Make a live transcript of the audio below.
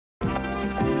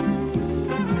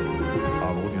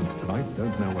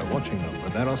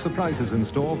And there are surprises in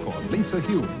store for Lisa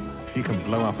Hume. She can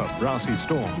blow up a brassy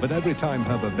storm, but every time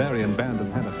her Bavarian band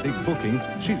has had a big booking,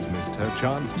 she's missed her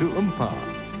chance to umpire.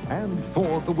 And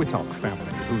for the Whittock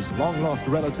family, whose long-lost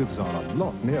relatives are a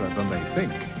lot nearer than they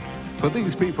think. For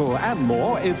these people and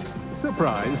more, it's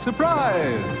Surprise,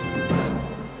 Surprise!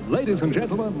 Ladies and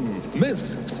gentlemen,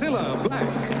 Miss Cilla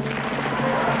Black.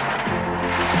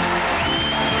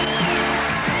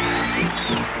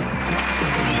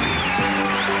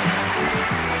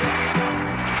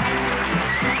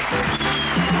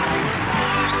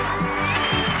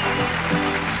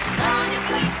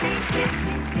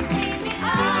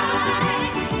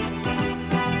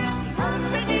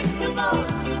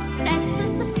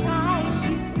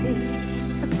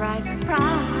 Surprise,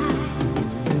 surprise.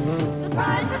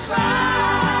 Surprise, surprise.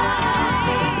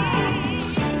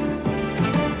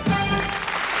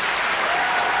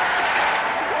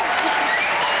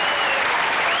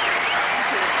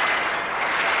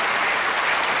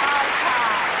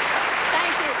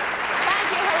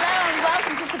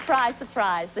 Surprise,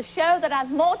 surprise, the show that has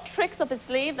more tricks up his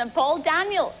sleeve than Paul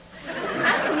Daniels.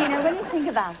 Actually, you know, when you think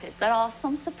about it, there are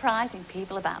some surprising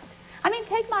people about. I mean,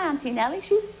 take my Auntie Nellie.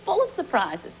 She's full of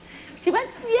surprises. She went,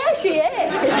 yeah, she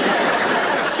is.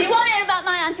 Do you want to hear about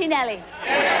my Auntie Nellie?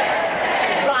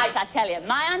 Right, I tell you,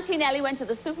 my Auntie Nellie went to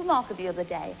the supermarket the other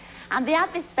day, and they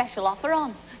had this special offer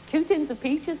on. 2 tins of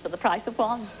peaches for the price of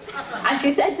 1. And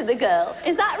she said to the girl,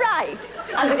 is that right?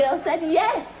 And the girl said,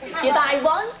 yes. You buy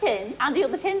 1 tin and the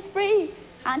other tin's free.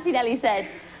 Auntie Nellie said,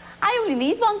 I only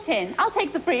need 1 tin. I'll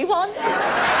take the free one.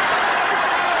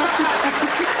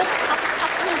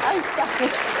 Oh, sorry.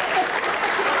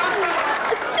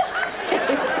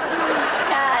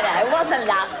 No, it wasn't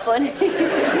that funny.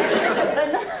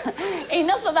 But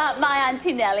enough about my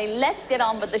Auntie Nellie. Let's get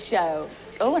on with the show.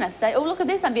 Oh, and I say, oh, look at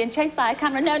this, I'm being chased by a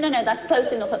camera. No, no, no, that's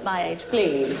close enough at my age.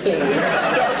 Please, please.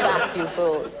 Get back, you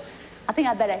fools. I think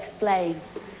I'd better explain.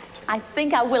 I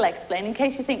think I will explain in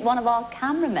case you think one of our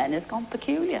cameramen has gone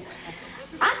peculiar.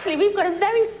 Actually, we've got a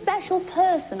very special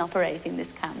person operating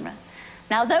this camera.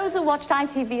 Now, those who watched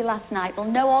ITV last night will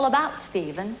know all about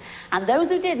Stephen, and those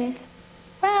who didn't,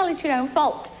 well, it's your own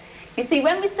fault. You see,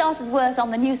 when we started work on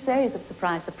the new series of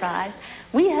Surprise, Surprise,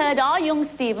 we heard our young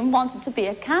Stephen wanted to be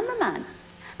a cameraman.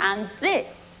 And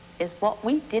this is what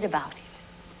we did about it.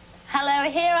 Hello,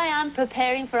 here I am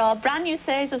preparing for our brand new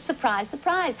series of Surprise,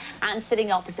 Surprise. And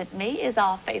sitting opposite me is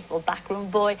our faithful backroom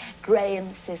boy,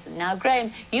 Graham Sisson. Now,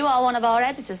 Graham, you are one of our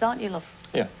editors, aren't you, love?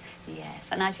 Yeah. Yes,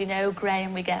 and as you know,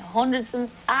 Graham, we get hundreds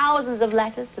and thousands of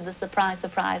letters to the Surprise,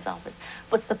 Surprise office.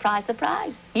 But surprise,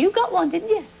 surprise, you got one, didn't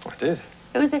you? I did.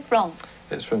 Who's it from?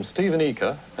 It's from Stephen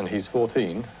Eaker, and he's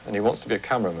 14, and he wants to be a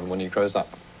cameraman when he grows up.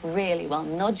 Really? Well,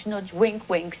 nudge, nudge, wink,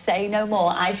 wink, say no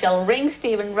more. I shall ring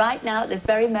Stephen right now at this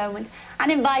very moment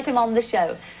and invite him on the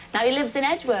show. Now, he lives in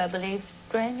Edgware, I believe,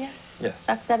 Graham, yes? Yes.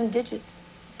 That's 7 digits.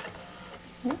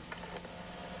 Hmm?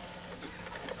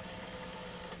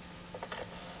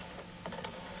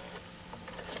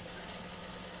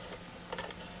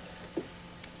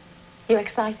 You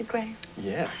excited, Graham?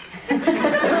 Yeah.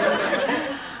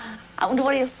 I wonder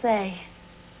what he'll say.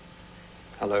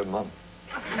 Hello, Mum.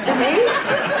 To me?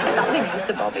 That'll be news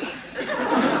to Bobby.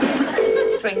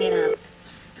 It's ringing out.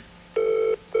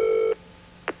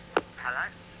 Hello?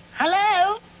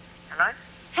 Hello? Hello?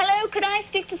 Hello, could I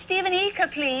speak to Stephen Eaker,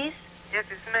 please? Yes,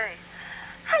 it's me.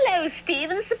 Hello,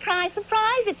 Stephen. Surprise,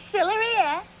 surprise. It's Cilla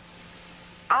here.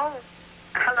 Oh,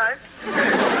 hello.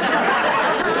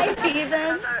 Hi,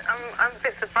 Stephen. I'm a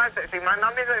bit surprised, actually. My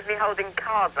mum is actually holding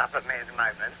cards up at me at the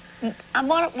moment. And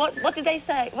what did they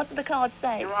say? What did the cards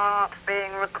say? You are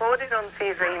being recorded on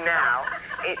TV now.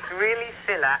 It's really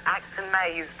Cilla. Act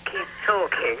amazed. Keep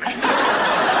talking.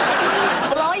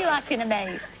 Well, are you acting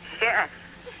amazed? Yes.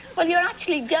 Well, you're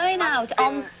actually going out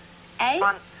on... Eh?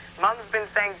 Mum's been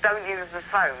saying don't use the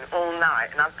phone all night,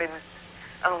 and I've been...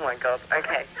 Oh, my God.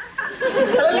 OK.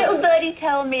 Well, a little birdie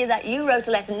told me that you wrote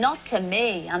a letter, not to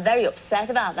me. I'm very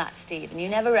upset about that, Stephen. You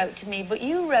never wrote to me, but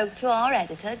you wrote to our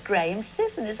editor, Graham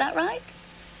Sisson. Is that right?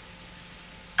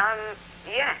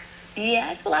 Yes.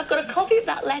 Yes, well, I've got a copy of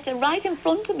that letter right in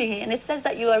front of me, and it says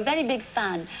that you are a very big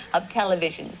fan of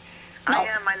television. I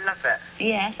am. I love it.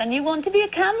 Yes, and you want to be a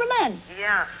cameraman.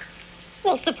 Yeah.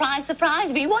 Well, surprise,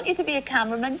 surprise, we want you to be a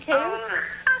cameraman, too.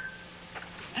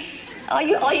 Are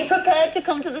you prepared to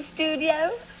come to the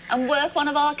studio and work one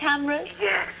of our cameras?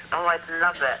 Yes. Oh, I'd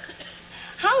love it.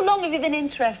 How long have you been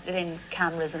interested in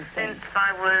cameras and things? Since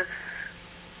I was...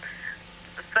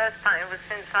 The first time, it was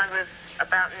since I was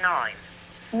about 9.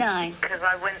 9? Because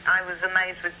I was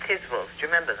amazed with Tiswells. Do you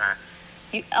remember that?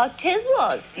 Oh, 'tis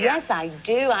was? Yeah. Yes, I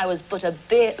do. I was but a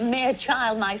mere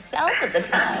child myself at the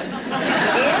time.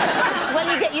 Yeah.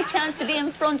 Well, you get your chance to be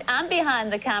in front and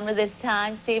behind the camera this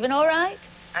time, Stephen, all right?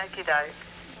 Okie doke.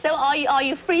 So are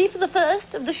you free for the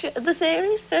first of the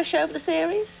series? First show of the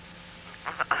series?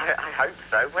 I hope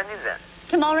so. When is it?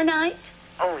 Tomorrow night?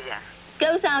 Oh, yeah.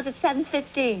 Goes out at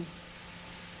 7:15.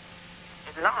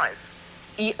 It's live.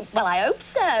 Well, I hope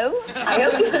so. I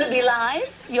hope you're going to be live.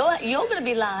 You're going to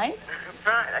be live.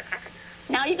 Right, okay.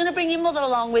 Now, you're going to bring your mother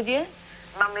along with you?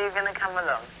 Mum, are you going to come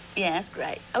along? Yes,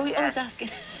 great. Oh, I was asking.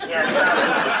 Yeah.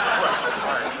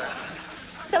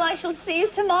 So I shall see you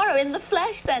tomorrow in the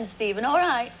flesh then, Stephen, all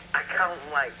right? I can't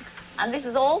wait. And this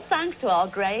is all thanks to our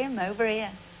Graham over here,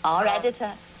 our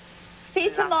editor. See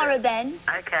you tomorrow then.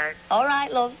 Okay. All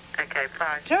right, love. Okay,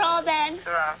 bye. Ta-ra then.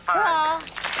 Ta-ra, bye. Ta-ra.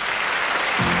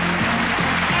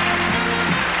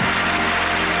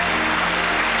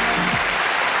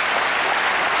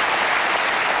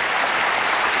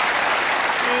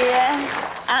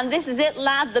 Yes, and this is it,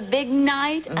 lad. The big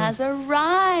night has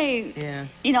arrived. Yeah.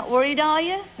 You're not worried, are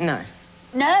you? No.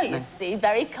 No, you see,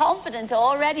 very confident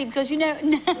already, because, you know...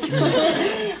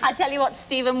 I tell you what,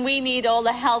 Stephen, we need all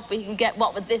the help we can get,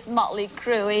 what, with this motley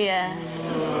crew here.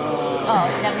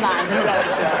 Oh, never mind.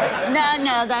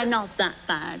 No, they're not that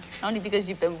bad. Only because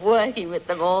you've been working with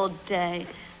them all day.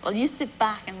 Well, you sit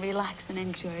back and relax and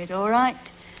enjoy it, all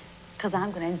right? Because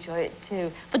I'm going to enjoy it too.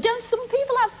 But don't some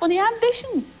people have funny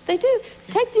ambitions? They do.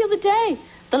 Take the other day,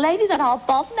 the lady that our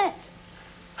Bob met.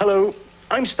 Hello.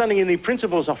 I'm standing in the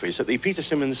principal's office at the Peter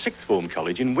Simmons Sixth Form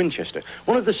College in Winchester.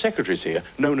 One of the secretaries here,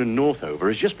 Nona Northover,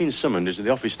 has just been summoned into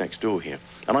the office next door here,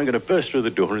 and I'm going to burst through the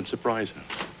door and surprise her.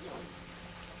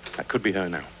 That could be her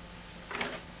now.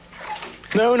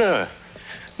 Nona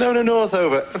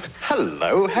Northover.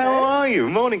 Hello, how are you?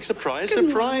 Morning surprise,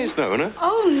 surprise, Nona.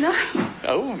 Oh, no.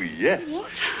 Oh, yes. What?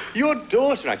 Your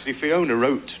daughter, actually, Fiona,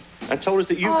 wrote and told us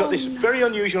that you've got this very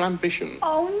unusual ambition.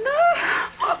 Oh,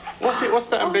 no. What's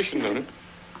that ambition, Nona?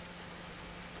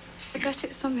 I bet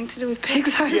it's something to do with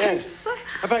pigs, I was going to say.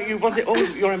 About you,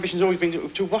 your ambition's always been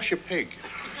to wash a pig.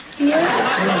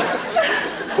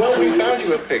 Yeah. Well, we found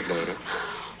you a pig, Nona.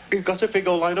 We've got a pig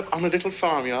all lined up on a little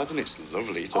farmyard, and it's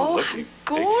lovely. It's a lovely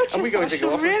gorgeous. pig. And we're going I to shall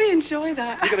go off. really enjoy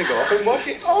that. We're going to go off and wash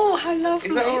it. Oh, how lovely.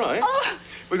 Is that all right? Oh.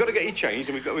 We've got to get you changed,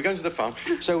 and we're going to the farm.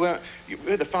 So, we're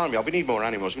at the farmyard. We need more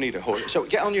animals. We need a horse. So,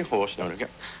 get on your horse, Nona.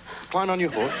 Climb on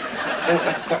your horse.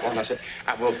 That one, that's it.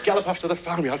 And we'll gallop off to the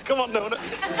farmyard. Come on, Nona.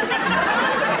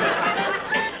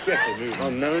 Get a move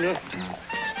on, Nona.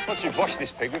 Once we've washed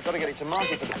this pig, we've got to get it to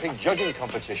market for the pig judging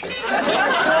competition.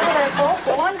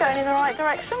 Well, I'm going in the right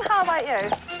direction. How about you?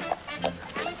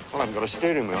 Well, I haven't got a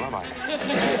steering wheel, have I?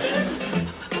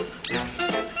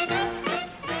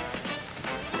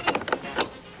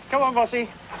 Come on, Bossy.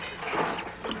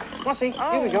 Bossy,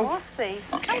 here we go. Mossy.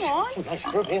 Come on. It's a nice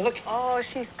grub here, look. Oh,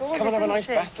 she's gorgeous, Come and have a nice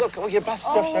isn't she? bath. Look, all your bath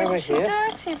stuff's over isn't here. she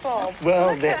dirty, Bob?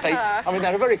 Well, Look at her. I mean,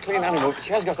 they're a very clean animal, but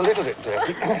she has got a little bit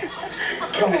dirty. Come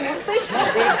on, Mossy.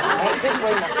 Mossy, this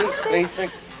way, Mossy.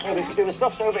 Please, you see, the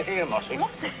stuff's over here, Mossy.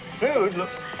 Mossy. Food, look.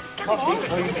 Come Mossy, on.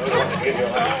 please. Let's give you a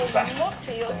nice bath.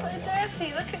 Mossy, you're so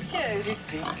dirty. Look at you.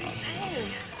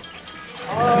 Hey.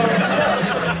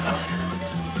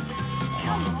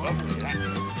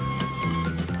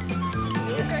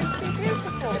 You're going to be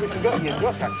beautiful. You've got your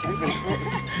duck, actually.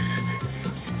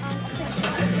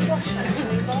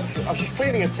 Oh, she's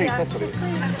cleaning her teeth, Yes, that's she's it.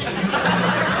 cleaning her teeth.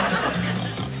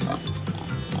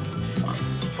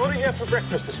 What did you have for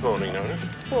breakfast this morning, Nona?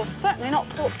 Well, certainly not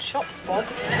pork chops, Bob.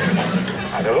 I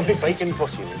had a lovely bacon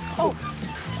butty Oh,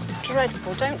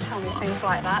 dreadful. Don't tell me things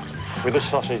like that. with a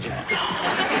sausage.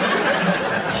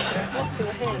 Mossy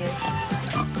will hear you.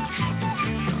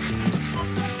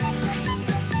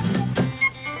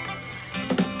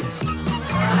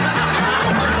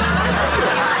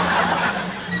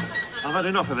 I've had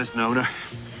enough of this, Nona.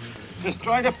 Just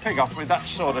dry the pig off with that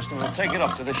sawdust and we'll take it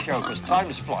off to the show, because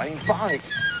time's flying by.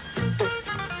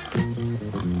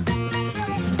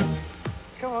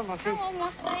 Come on, Mossy. Come on,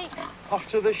 Mossy. Off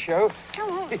to the show.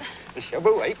 Come on. The show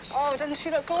awaits. Oh, doesn't she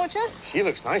look gorgeous? She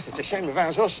looks nice. It's a shame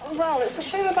about us. Well, it's a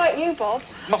shame about you, Bob.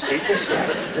 Mossy, this way.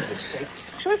 For goodness sake.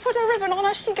 Shall we put a ribbon on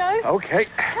as she goes? OK.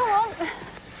 Come on.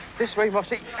 This way,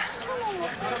 Mossy. Come on,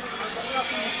 Mossy.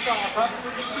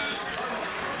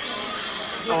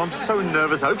 Oh, I'm so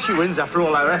nervous. I hope she wins after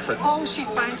all our effort. Oh, she's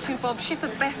bound to, Bob. She's the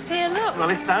best here, look. Well,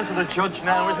 it's down to the judge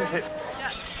now, isn't it? Yeah.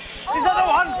 Is that the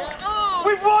one? Oh.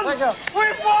 We've won! We've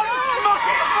won!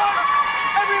 Mossy's won!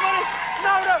 Everybody,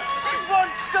 no, she's won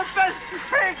the best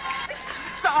pig!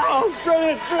 Oh,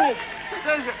 brilliant, brilliant.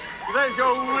 There's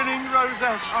your winning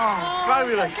rosette. Oh,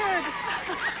 fabulous. Good.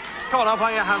 Come on, I'll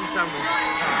buy you a ham sandwich.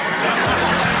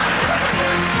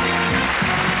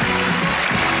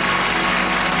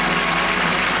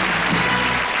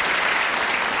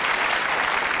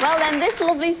 Well, then, this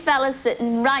lovely fella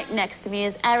sitting right next to me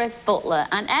is Eric Butler,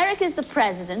 and Eric is the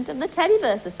president of the Teddy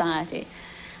Bear Society.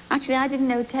 Actually, I didn't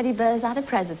know teddy bears had a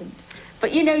president.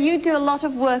 But, you know, you do a lot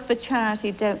of work for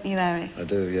charity, don't you, Eric? I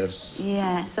do, yes.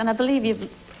 Yes, and I believe you've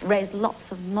raised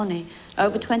lots of money,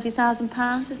 over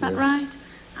 £20,000, is that right?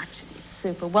 Actually, it's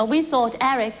super. Well, we thought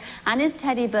Eric and his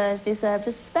teddy bears deserved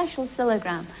a special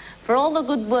Cillagram for all the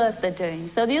good work they're doing.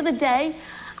 So the other day,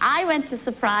 I went to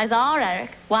surprise our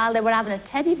Eric while they were having a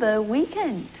teddy bear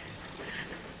weekend.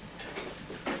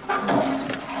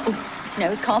 Oh,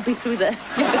 no, it can't be through there.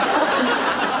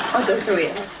 I'll go through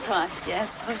here. Let's try.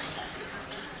 Yes.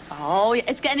 Oh,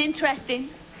 it's getting interesting.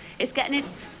 It's getting in.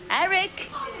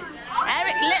 Eric!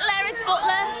 Eric, little Eric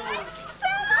Butler.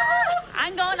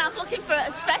 Hang on, I'm looking for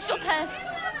a special person.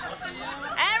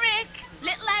 Eric!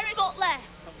 Little Eric Butler.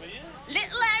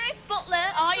 Little Eric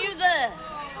Butler, are you there?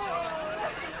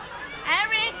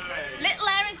 Eric! Little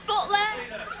Eric Butler?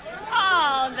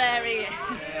 Oh, there he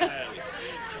is.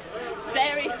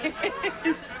 There he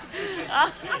is.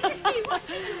 Oh.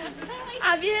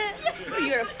 Have you?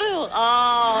 You're a fool.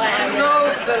 Oh, Eric.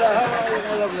 Hello, Cilla. How are you,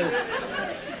 my lovely?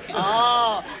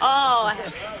 Oh,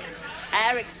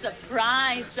 Eric,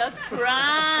 surprise,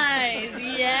 surprise,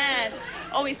 yes.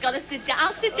 Oh, he's got to sit down.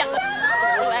 I'll sit down.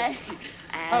 Eric.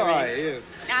 How are you?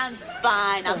 I'm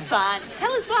fine, I'm fine.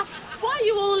 Tell us why are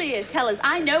you all here? Tell us.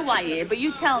 I know why you're here, but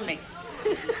you tell me.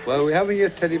 Well, we're having a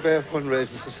Teddy Bear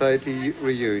Fundraising Society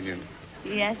reunion.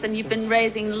 Yes, and you've been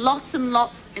raising lots and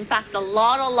lots, in fact, a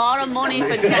lot of money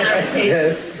for charity.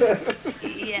 Yes.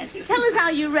 Yes. Tell us how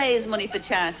you raise money for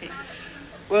charity.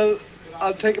 Well,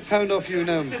 I'll take £1 off you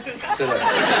now, Cilla. But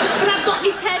I've got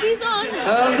my teddies on.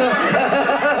 Oh,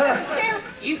 no.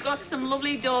 You've got some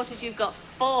lovely daughters. You've got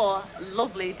 4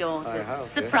 lovely daughters. I have,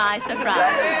 yeah. Surprise,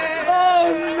 surprise.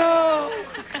 Oh, no.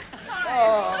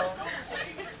 Oh.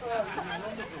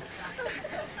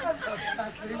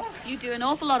 You do an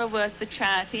awful lot of work for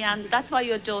charity, and that's why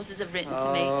your daughters have written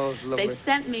to me. Oh, lovely. They've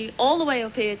sent me all the way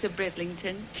up here to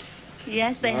Bridlington.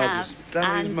 Yes, they Marvellous. have. That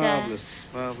is And marvellous,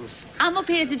 marvellous. I'm up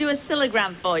here to do a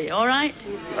Cillagram for you, all right?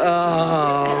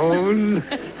 Oh, no.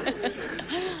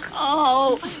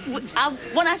 Oh, I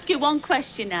want to ask you one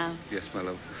question now. Yes, my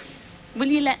love. Will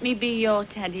you let me be your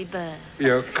teddy bear?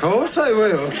 Yeah, of course I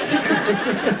will.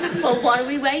 Well, what are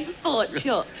we waiting for,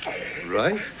 Chuck?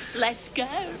 Right. Let's go.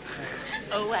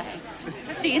 Away.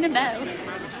 See you in a mo.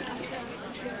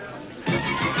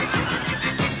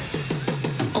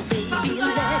 Oh, baby,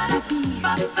 let me be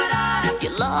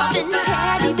your loving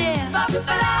teddy bear.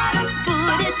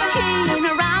 Put a chain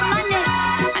around my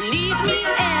neck and lead me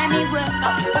anywhere.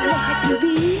 Oh, let me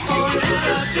be. Oh,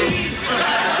 let me be.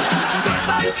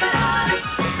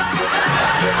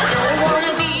 I don't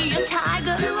wanna be a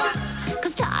tiger,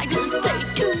 'cause tigers play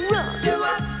too rough.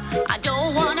 I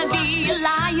don't wanna be a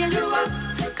lion,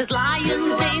 'cause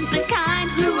lions ain't the kind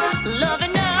who love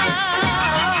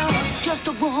enough. Just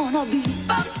wanna be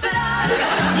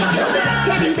your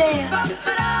teddy bear.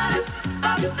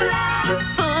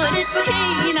 Put a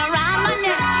chain around my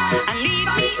neck and lead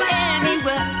me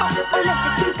anywhere. Oh, let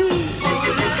me be. Oh,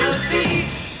 let me be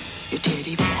your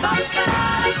teddy bear.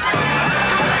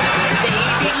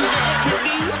 Baby, let me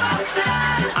be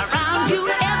around you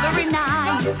every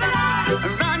night.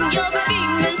 Run your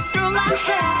fingers through my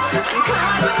hair and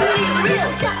cuddle me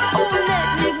real tight. Oh,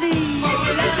 let me be. Oh,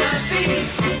 let me be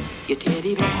your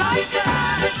teddy bear.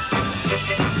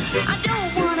 I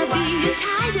don't wanna be a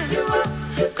tiger,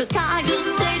 'cause tigers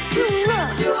play too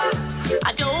rough.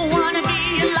 I don't wanna be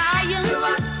a lion,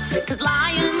 'cause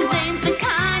lions ain't the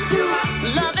kind who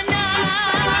love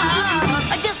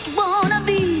enough. I just wanna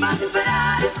be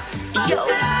your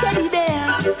teddy bear.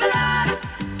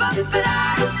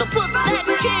 So put that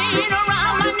chain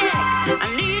around my neck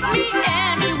and lead me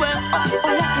anywhere. Oh,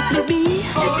 let me be.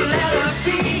 Oh, let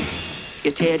me be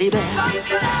your teddy bear.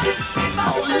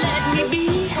 Oh, let me be.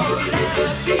 Oh, let me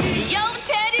be your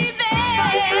teddy bear.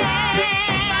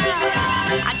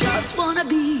 I just wanna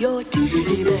be your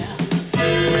teddy bear.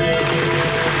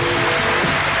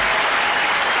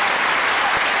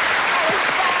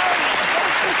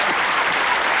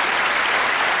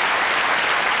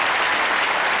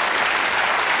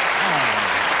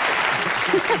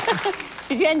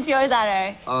 Did you enjoy that,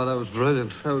 Eric? Oh, that was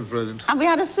brilliant. That was brilliant. And we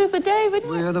had a super day, didn't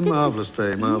we? We had a marvellous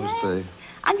day, marvellous day.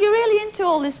 And you're really into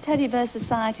all this teddy bear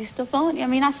society stuff, aren't you? I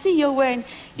mean, I see you're wearing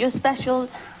your special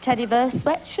teddy bear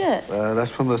sweatshirt. That's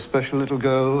from a special little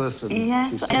girl.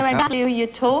 Yes, I know exactly who you're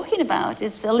talking about.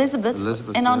 It's Elizabeth,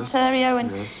 in Ontario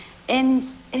and in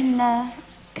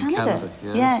Canada.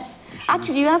 Yes.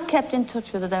 Actually, you have kept in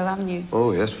touch with her, though, haven't you?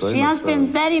 Oh, yes, very She much has been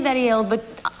very, very ill, but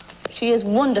she is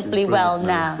wonderfully well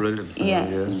now. Brilliant.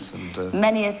 Yes. And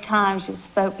many a times you've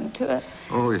spoken to her.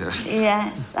 Oh, yes.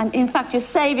 Yes. And, in fact, you're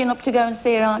saving up to go and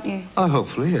see her, aren't you? Oh,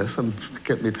 hopefully, yes. And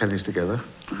get me pennies together.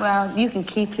 Well, you can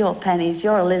keep your pennies.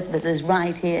 Your Elizabeth is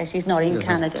right here. She's not in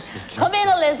Canada. Come in,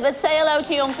 Elizabeth. Say hello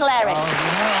to your Uncle Eric.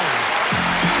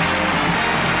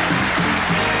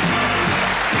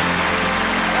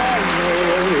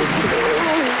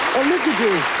 Oh, look at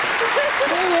you.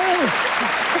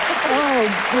 Oh,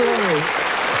 boy.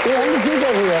 How did you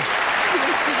get here?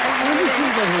 How did you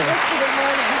get here? Good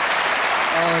morning.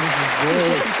 Oh, this is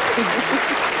great.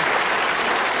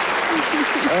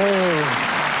 Oh.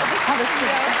 Have a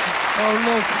seat. Oh,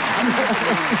 look.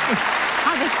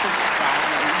 Have a seat,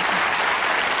 darling.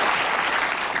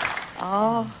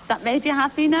 Oh, has that made you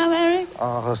happy now, Eric?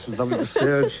 Oh, it's lovely to see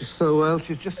her. She's so well.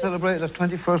 She's just celebrated her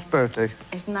 21st birthday.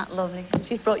 Isn't that lovely?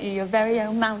 She's brought you your very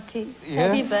own Mountie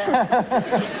teddy bear.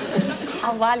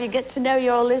 And while you get to know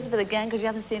your Elizabeth again, because you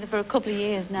haven't seen her for a couple of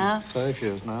years now. 5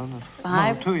 years now. No.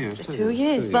 5? No, 2 years. 2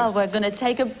 years. Well, we're going to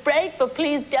take a break, but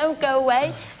please don't go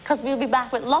away, because we'll be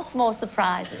back with lots more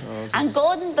surprises. And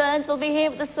Gordon Burns will be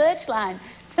here with the searchline.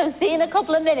 So see you in a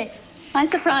couple of minutes. Nice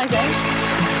surprise, eh?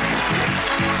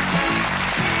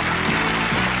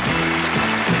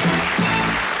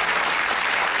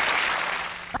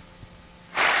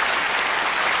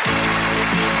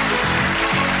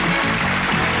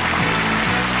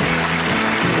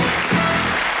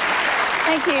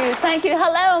 Thank you.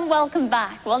 Hello and welcome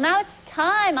back. Well, now it's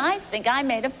time. I think I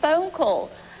made a phone call.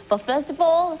 But first of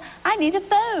all, I need a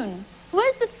phone.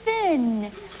 Where's the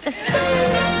fin? The fin.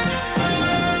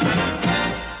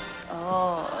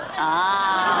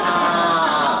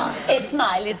 It's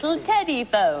my little teddy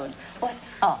phone. What?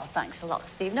 Oh, thanks a lot,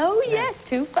 Stephen. Oh, yes,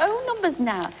 2 phone numbers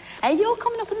now. Hey, you're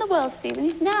coming up in the world, Stephen.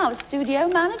 He's now a studio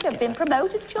manager, been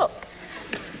promoted, Chuck.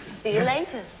 See you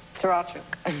later. Ta-ra,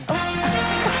 Chuck.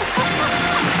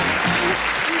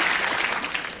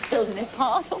 Building his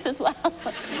part up as well.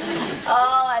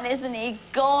 Oh, and isn't he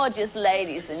gorgeous,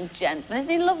 ladies and gentlemen?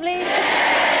 Isn't he lovely?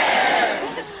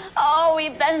 Oh, we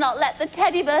better not let the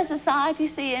Teddy Bear Society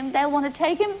see him. They'll want to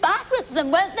take him back with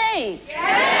them, won't they?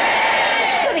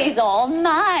 Yes! But he's all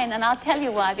mine, and I'll tell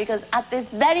you why. Because at this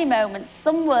very moment,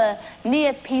 somewhere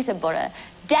near Peterborough,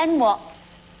 Den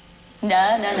Watts.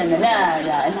 No.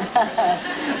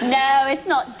 No, it's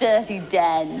not Dirty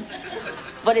Den.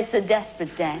 But it's a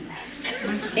desperate Den.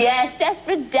 Yes,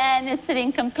 desperate Den is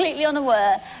sitting completely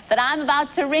unaware that I'm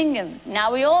about to ring him.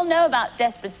 Now, we all know about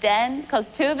desperate Den because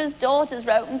 2 of his daughters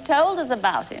wrote and told us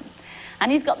about him.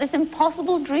 And he's got this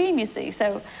impossible dream, you see.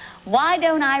 So why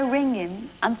don't I ring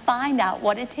him and find out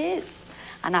what it is?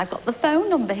 And I've got the phone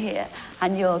number here.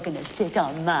 And you're going to sit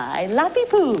on my lappy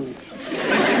poos.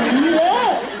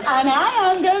 Yes, and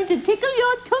I am going to tickle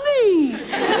your tummy.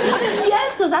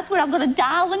 Yes, because that's where I'm going to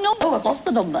dial the number. Oh, I've lost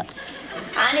the number.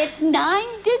 And it's 9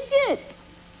 digits.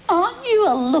 Aren't you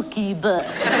a lucky bird?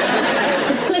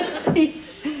 Let's see.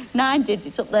 9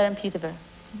 digits up there in Peterborough.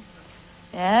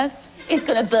 Yes. He's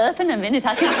going to burp in a minute,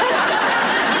 I can.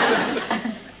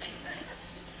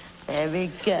 There we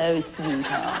go,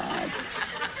 sweetheart.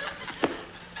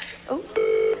 Oh,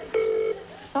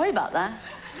 sorry about that.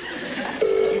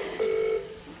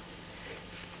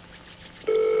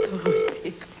 Oh,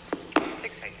 dear.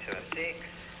 68206.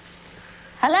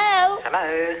 Hello?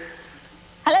 Hello.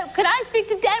 Hello, could I speak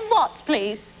to Den Watts,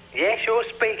 please? Yes, you're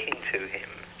speaking to him.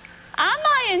 Am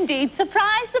I indeed?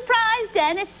 Surprise, surprise,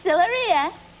 Den, it's Cilla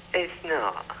here. It's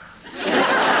not.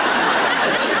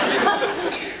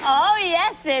 Oh,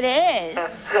 yes, it is.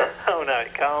 Oh, no,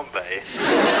 it can't be.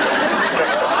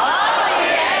 Oh,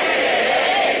 yes,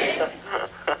 it is.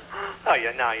 Oh,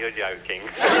 you're joking.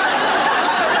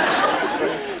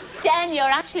 Den, you're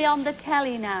actually on the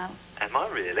telly now. Am I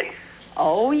really?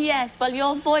 Oh, yes. Well,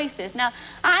 your voices. Now,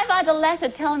 I've had a letter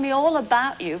telling me all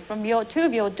about you from 2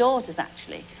 of your daughters,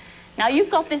 actually. Now, you've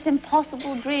got this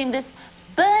impossible dream, this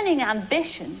burning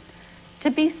ambition to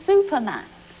be Superman.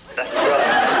 That's right.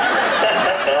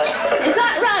 Is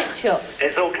that right, Chuck?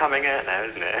 It's all coming out now,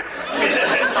 isn't it?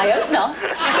 I hope not.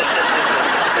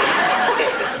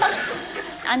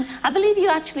 And I believe you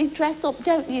actually dress up,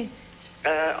 don't you?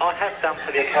 I have done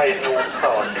for the occasional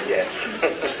party, yes.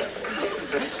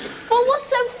 Well, what's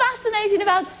so fascinating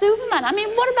about Superman? I mean,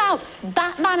 what about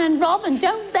Batman and Robin?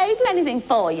 Don't they do anything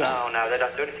for you? Oh, no, they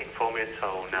don't do anything for me at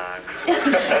all, no.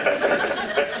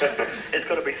 It's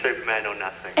got to be Superman or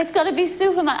nothing. It's got to be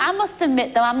Superman. I must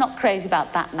admit, though, I'm not crazy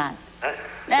about Batman.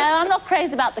 No, I'm not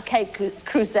crazy about the Cape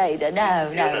Crusader.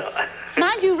 No, no.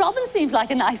 Mind you, Robin seems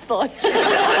like a nice boy.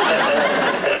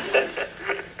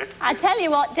 I tell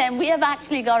you what, Den, we have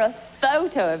actually got a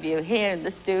photo of you here in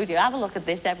the studio. Have a look at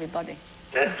this, everybody.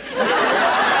 Yes.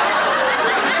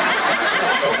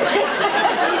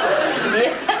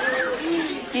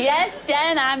 Yes,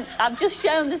 Den, I've just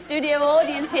shown the studio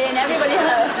audience here and everybody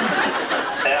home.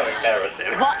 How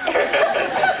embarrassing. What?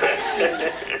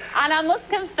 And I must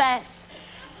confess,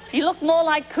 you look more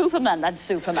like Cooperman than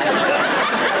Superman.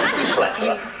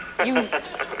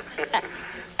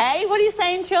 Hey, what are you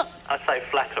saying, Chuck? I say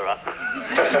flatterer. I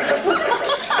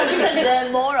wish I could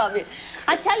earn more of you.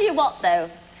 I tell you what, though,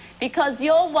 because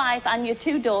your wife and your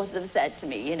two daughters have said to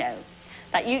me, you know,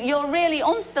 that your really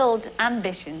unfulfilled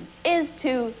ambition is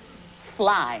to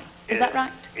fly. Is that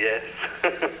right? Yes.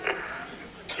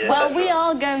 Yes, well, we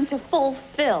are going to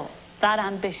fulfill that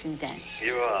ambition, Den.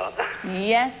 You are?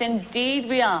 Yes, indeed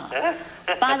we are.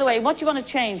 By the way, what do you want to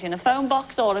change, in a phone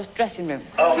box or a dressing room?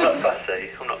 Oh, I'm not fussy.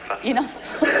 I'm not fussy. You're not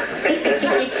fussy.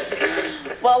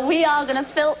 Well, we are going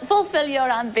to fulfill your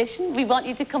ambition. We want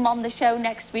you to come on the show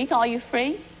next week. Are you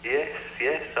free? Yes,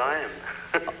 I am.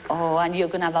 Oh, and you're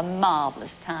going to have a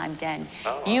marvellous time, Den.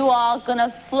 Oh. You are going to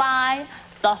fly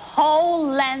the whole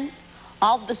length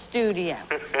of the studio.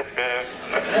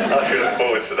 I should look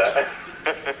forward to that.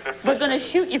 We're going to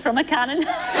shoot you from a cannon. I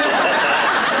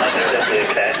knew there'd be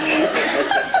a catch.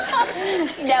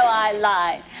 No, I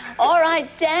lie. All right,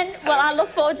 Den. Well, I look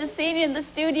forward to seeing you in the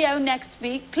studio next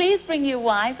week. Please bring your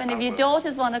wife, and if your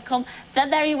daughters want to come, they're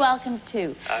very welcome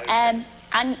too. Okay.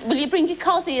 And will you bring your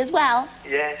cosy as well?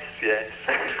 Yes.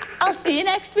 I'll see you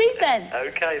next week then.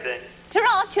 Okay then.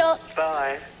 Ta-ra, Chuck.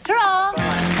 Bye. Ta-ra.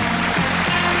 Bye.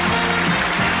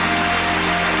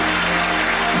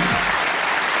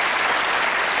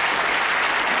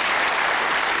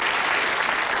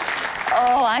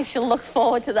 Oh, I shall look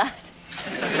forward to that.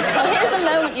 Well, here's the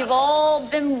moment you've all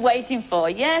been waiting for.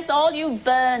 Yes, all you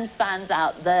Burns fans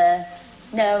out there.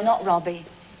 No, not Robbie.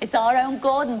 It's our own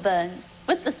Gordon Burns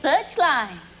with the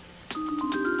Searchline.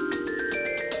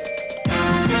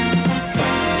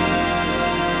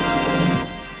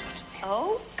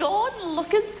 Oh, Gordon,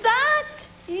 look at that.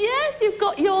 Yes, you've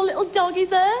got your little doggy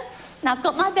there. And I've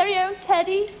got my very own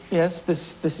Teddy. Yes,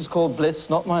 this is called Bliss,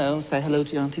 not my own. Say hello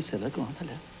to your Auntie Cilla. Go on,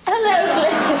 hello. Hello,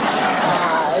 Bliss.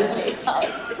 Oh,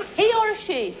 he or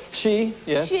she? She,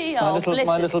 yes. She,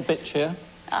 my little bitch here.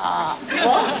 Ah,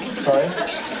 what? Sorry?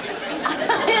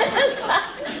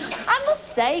 I must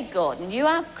say, Gordon, you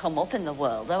have come up in the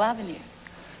world, though, haven't you?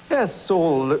 Yes,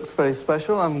 all looks very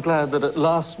special. I'm glad that at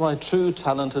last my true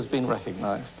talent has been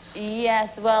recognised.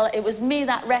 Yes, well, it was me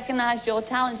that recognised your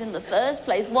talent in the first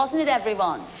place, wasn't it,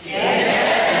 everyone?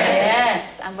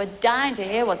 Yes. And we're dying to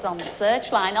hear what's on the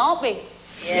Searchline, aren't we?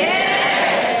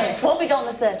 Yes. What have we got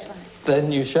on the Searchline?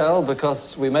 Then you shall,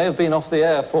 because we may have been off the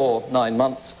air for 9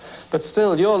 months, but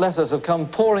still your letters have come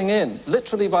pouring in,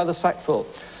 literally by the sackful.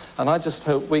 And I just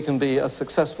hope we can be as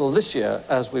successful this year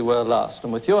as we were last.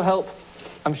 And with your help,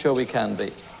 I'm sure we can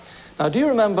be. Now, do you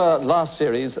remember last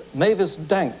series, Mavis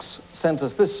Danks sent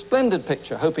us this splendid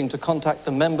picture, hoping to contact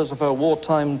the members of her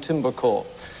wartime timber corps.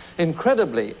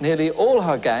 Incredibly, nearly all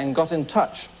her gang got in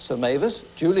touch, so Mavis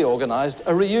duly organised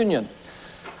a reunion.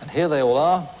 And here they all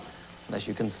are, and as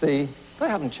you can see, they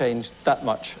haven't changed that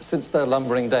much since their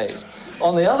lumbering days.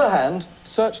 On the other hand,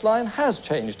 Searchline has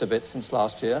changed a bit since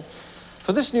last year.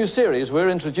 For this new series, we're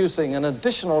introducing an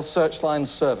additional Searchline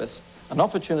service, an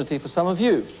opportunity for some of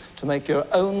you to make your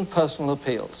own personal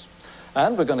appeals.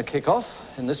 And we're going to kick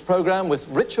off in this programme with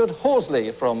Richard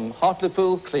Horsley from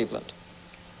Hartlepool, Cleveland.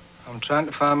 I'm trying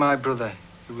to find my brother.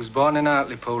 He was born in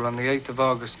Hartlepool on the 8th of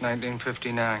August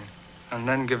 1959 and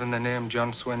then given the name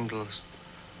John Swindles.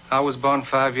 I was born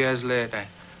 5 years later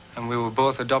and we were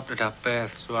both adopted at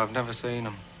birth, so I've never seen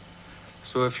him.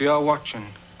 So if you're watching,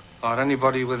 or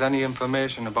anybody with any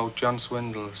information about John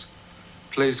Swindles,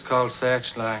 please call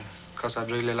Searchline, because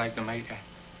I'd really like to meet you.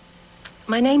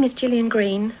 My name is Gillian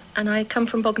Green, and I come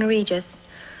from Bognor Regis.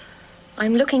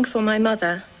 I'm looking for my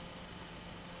mother,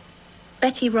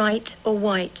 Betty Wright or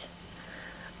White.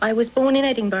 I was born in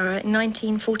Edinburgh in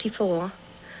 1944,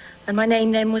 and my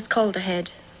name then was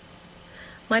Calderhead.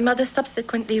 My mother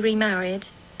subsequently remarried,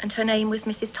 and her name was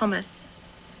Mrs. Thomas.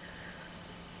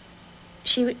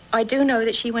 I do know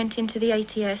that she went into the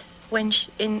ATS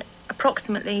in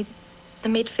approximately the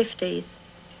mid-50s.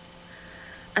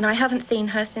 and I haven't seen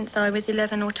her since I was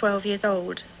 11 or 12 years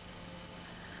old.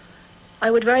 I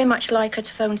would very much like her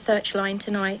to phone Searchline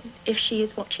tonight, if she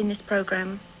is watching this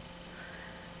programme.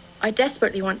 I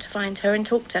desperately want to find her and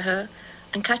talk to her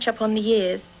and catch up on the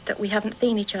years that we haven't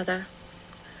seen each other.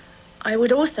 I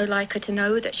would also like her to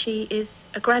know that she is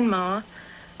a grandma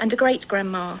and a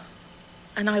great-grandma,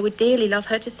 and I would dearly love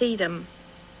her to see them.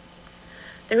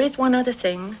 There is one other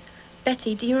thing.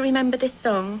 Betty, do you remember this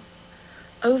song?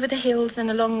 Over the hills and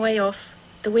a long way off,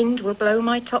 the wind will blow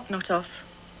my top knot off.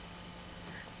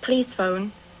 Please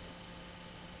phone.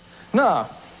 Now,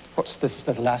 what's this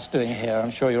little lass doing here?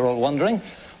 I'm sure you're all wondering.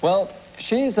 Well,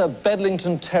 she's a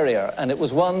Bedlington Terrier, and it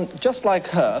was one just like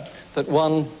her that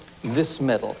won this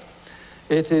medal.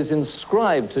 It is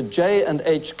inscribed to J and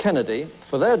H Kennedy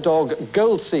for their dog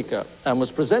Gold Seeker and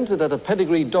was presented at a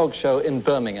pedigree dog show in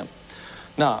Birmingham.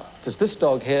 Now, does this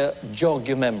dog here jog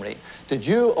your memory? Did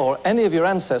you or any of your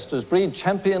ancestors breed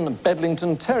champion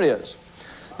Bedlington Terriers?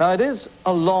 Now, it is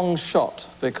a long shot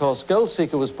because Gold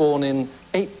Seeker was born in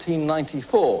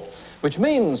 1894, which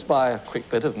means, by a quick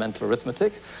bit of mental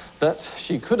arithmetic, that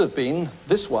she could have been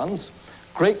this one's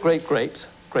great-great-great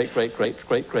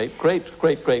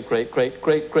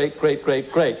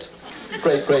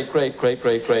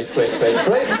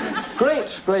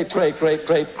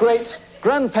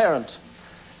grandparent.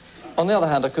 On the other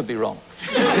hand, I could be wrong.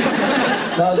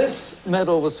 Now, this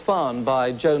medal was found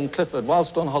by Joan Clifford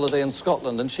whilst on holiday in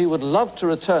Scotland, and she would love to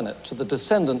return it to the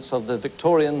descendants of the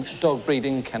Victorian dog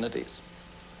breeding Kennedys.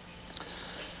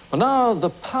 Well, now, the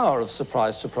power of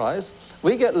surprise, surprise.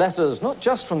 We get letters not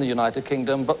just from the United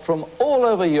Kingdom, but from all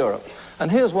over Europe. And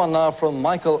here's one now from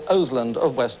Michael Osland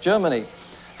of West Germany.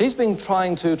 He's been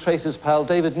trying to trace his pal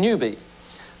David Newby.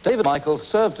 David and Michael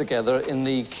served together in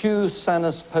the Q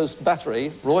Sanus Post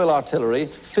Battery, Royal Artillery,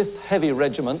 5th Heavy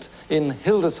Regiment in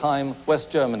Hildesheim,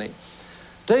 West Germany.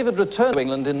 David returned to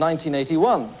England in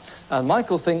 1981, and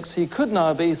Michael thinks he could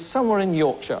now be somewhere in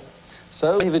Yorkshire.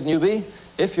 So, David Newby,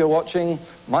 if you're watching,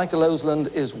 Michael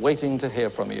Osland is waiting to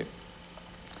hear from you.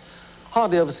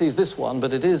 Hardly ever sees this one,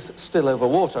 but it is still over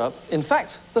water. In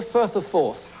fact, the Firth of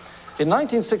Forth. In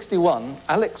 1961,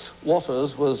 Alex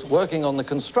Waters was working on the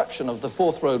construction of the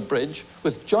Forth Road Bridge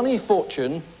with Johnny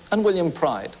Fortune and William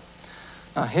Pride.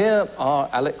 Now, here are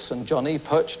Alex and Johnny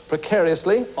perched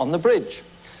precariously on the bridge.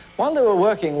 While they were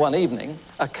working one evening,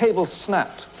 a cable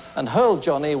snapped and hurled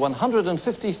Johnny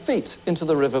 150 feet into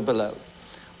the river below.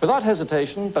 Without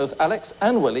hesitation, both Alex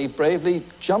and Willie bravely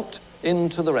jumped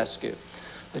into the rescue.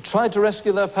 They tried to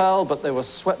rescue their pal, but they were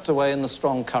swept away in the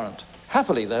strong current.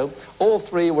 Happily, though, all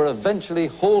three were eventually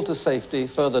hauled to safety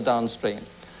further downstream.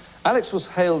 Alex was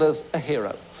hailed as a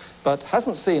hero, but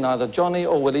hasn't seen either Johnny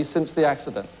or Willie since the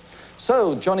accident.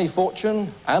 So, Johnny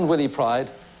Fortune and Willie Pride,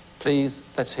 please,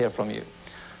 let's hear from you.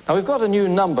 Now, we've got a new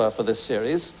number for this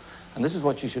series, and this is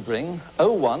what you should ring,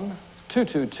 01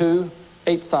 222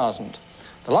 8000.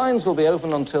 The lines will be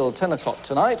open until 10 o'clock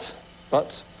tonight,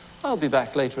 but I'll be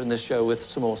back later in this show with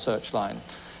some more Searchline.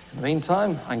 In the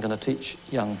meantime, I'm going to teach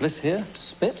young Bliss here to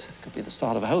spit. Could be the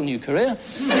start of a whole new career.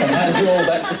 And hand you all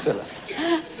back to Cilla.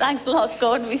 Thanks a lot,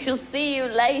 Gordon. We shall see you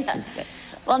later.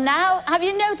 Well, now, have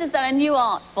you noticed that a new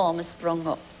art form has sprung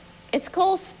up? It's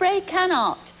called spray can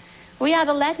art. We had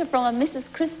a letter from a Mrs.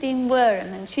 Christine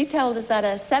Wareham, and she told us that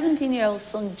her 17-year-old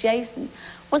son, Jason,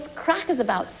 was crackers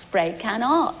about spray can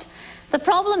art. The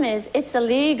problem is, it's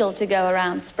illegal to go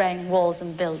around spraying walls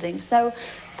and buildings, so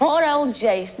poor old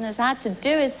Jason has had to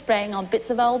do his spraying on bits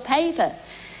of old paper.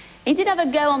 He did have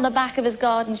a go on the back of his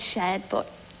garden shed,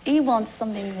 but he wants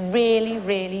something really,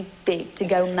 really big to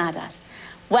go mad at.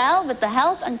 Well, with the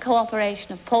help and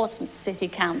cooperation of Portsmouth City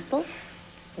Council,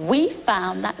 we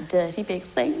found that dirty big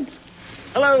thing.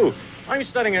 Hello, I'm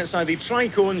standing outside the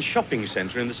Tricorn Shopping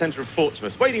Centre in the centre of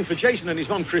Portsmouth, waiting for Jason and his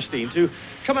mum Christine to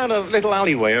come out a little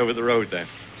alleyway over the road there.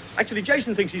 Actually,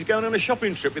 Jason thinks he's going on a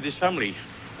shopping trip with his family.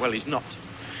 Well, he's not.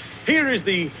 Here is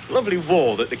the lovely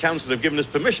wall that the council have given us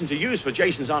permission to use for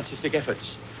Jason's artistic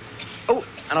efforts. Oh,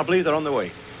 and I believe they're on the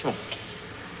way. Come on.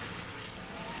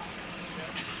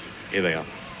 Here they are.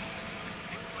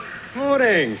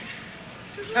 Morning.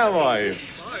 How are you?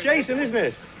 Jason, isn't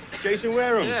it? Jason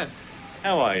Wareham. Yeah.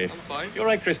 How are you? I'm fine. You're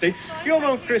right, Christine. Your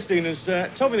mum, Christine, has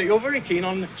told me that you're very keen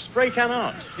on spray can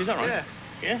art. Is that right? Yeah.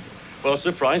 Yeah? Well,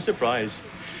 surprise, surprise.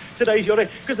 Today's your day.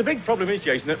 Because the big problem is,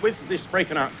 Jason, that with this spray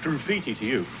can art graffiti to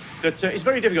you, that it's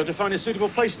very difficult to find a suitable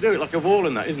place to do it, like a wall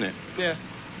and that, isn't it? Yeah.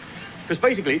 Because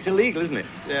basically it's illegal, isn't it?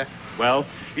 Yeah. Well,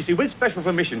 you see, with special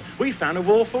permission, we found a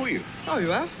wall for you. Oh, you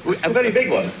have? A very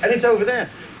big one, and it's over there.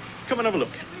 Come and have a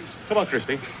look. Come on,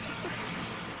 Christine.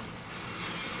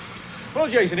 Well,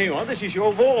 Jason, here you are. This is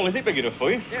your wall. Is it big enough for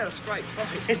you? Yeah, that's great.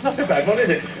 It's not a bad one, is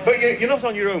it? But you're not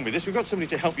on your own with this. We've got somebody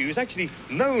to help you who's actually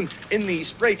known in the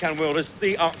spray can world as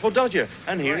the Artful Dodger.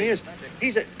 And here he is.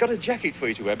 He's got a jacket for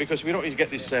you to wear because we don't need to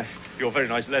get this, your very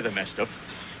nice leather messed up.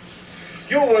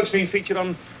 Your work's been featured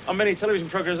on many television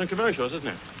programmes and commercials, isn't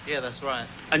it? Yeah, that's right.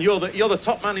 And you're the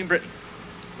top man in Britain.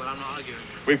 Well, I'm not arguing.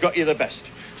 We've got you the best.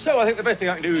 So I think the best thing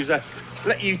I can do is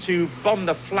let you two bomb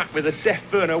the flat with a Death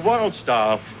Burner wild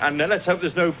style. And let's hope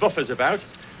there's no buffers about.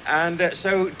 And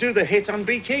so do the hit and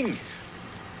be king.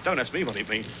 Don't ask me what it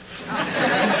means.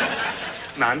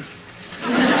 Man.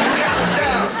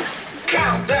 Countdown!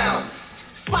 Countdown!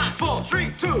 5, 4, 3,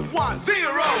 2, 1, 0.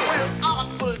 Well,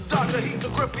 Artful Dodger, he's a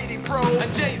graffiti pro.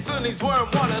 And Jason, he's Worm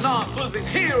 1 and Artful's his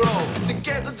hero.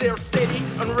 Together they're steady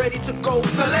and ready to go.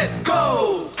 So let's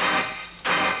go!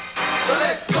 So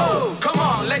let's go! Come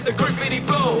on, let the graffiti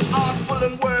flow. Artful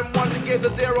and Worm 1 together,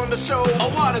 they're on the show. Oh,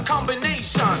 what a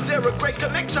combination! They're a great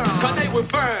connection. Cause they will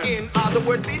burn. In other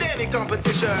words, beat any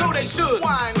competition. So they should.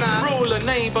 Why not? Rule a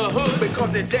neighborhood.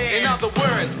 Because they're damn. In other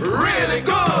words, really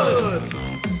good.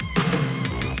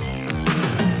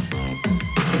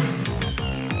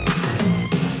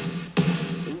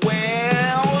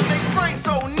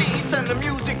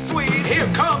 Here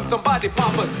comes some body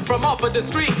poppers from off of the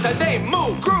street, and they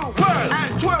move, groove, whirl,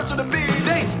 and twirl to the beat.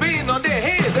 They spin on their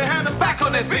heads, they hand them back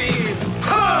on their feet.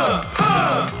 Ha,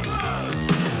 ha.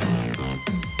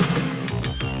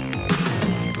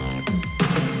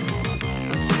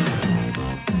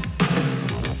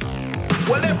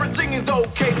 Well, everything is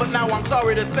okay, but now I'm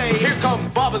sorry to say, here comes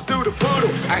Bobba's Doodle Poodle,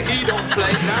 and he don't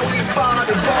play. Now he's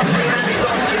body bumping and he's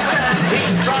on his back.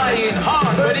 He's trying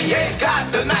hard, but he ain't got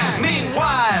the knack.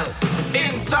 Meanwhile,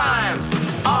 in time,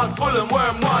 Artful and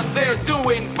Worm 1, they're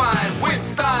doing fine. With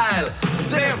style,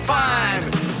 they're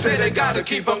fine. Say they gotta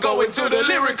keep on going to the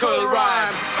lyrical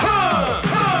rhyme. Ha,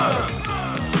 ha.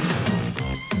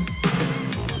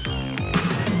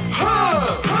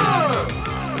 Ha, ha.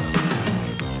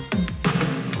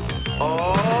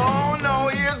 Oh no,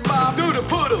 here's Bob Doodle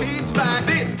Poodle. He's back,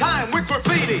 this time with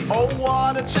graffiti. Oh,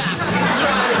 what a chap. He's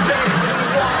trying his best to be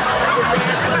one of the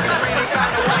rest, but he's really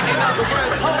kind of whack. In other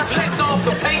words, hope lets off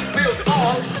the paint spills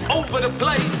all over the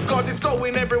place. Cause it's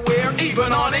going everywhere,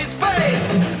 even on his face.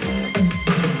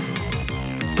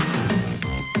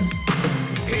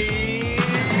 He's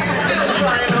still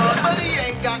trying hard, but he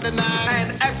ain't got the knife.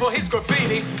 And as for his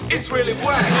graffiti, it's really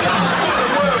whack. For the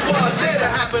word was, they're the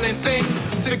happening things.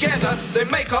 Together, they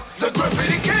make up the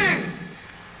Graffiti Kings.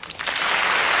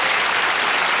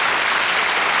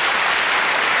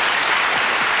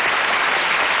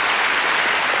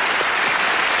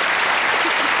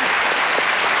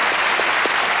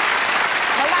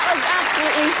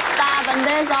 Fab, and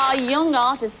there's our young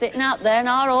artist sitting out there in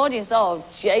our audience. Oh,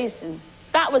 Jason,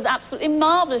 that was absolutely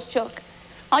marvellous, Chuck.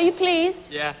 Are you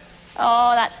pleased? Yeah.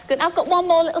 Oh, that's good. I've got one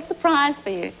more little surprise for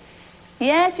you.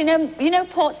 Yes, you know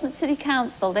Portsmouth City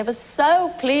Council, they were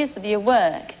so pleased with your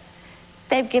work.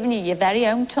 They've given you your very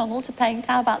own tunnel to paint.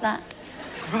 How about that?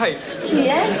 Right.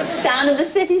 Yes, down in the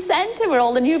city centre where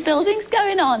all the new buildings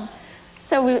going on.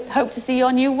 So we hope to see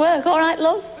your new work. All right,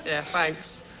 love? Yeah,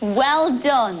 thanks. Well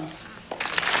done.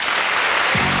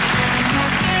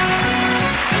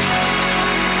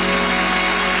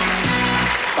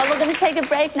 Well, we're going to take a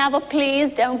break now, but please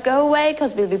don't go away,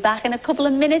 because we'll be back in a couple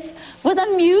of minutes with a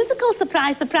musical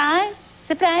surprise, surprise.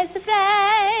 Surprise,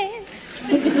 surprise.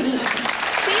 See you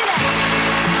there.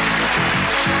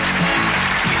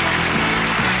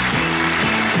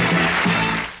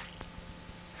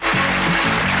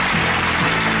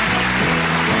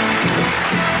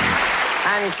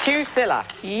 And cue Cilla.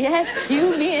 Yes,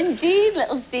 cue me indeed,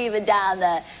 little Stephen down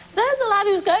there. There's a lad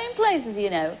who's going places, you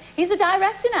know. He's a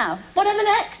director now. Whatever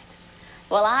next?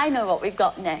 Well, I know what we've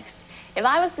got next. If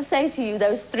I was to say to you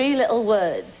those three little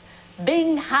words,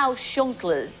 Bing House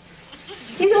Shunklers,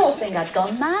 you'd all think I'd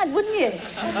gone mad, wouldn't you?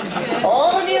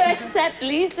 All of you except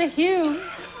Lisa Hume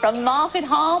from Market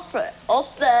Harper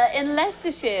up there in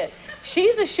Leicestershire.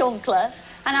 She's a shunkler,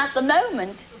 and at the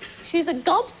moment, she's a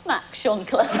gobsmack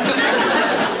shunkler.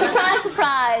 Surprise,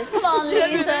 surprise. Come on,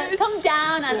 Lisa. Come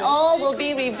down and all will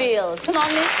be revealed. Come on,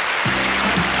 Lisa.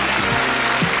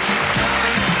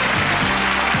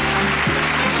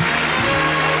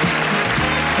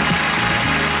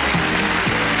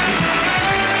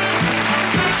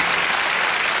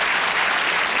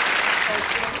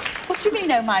 What do you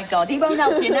mean, oh my God? He won't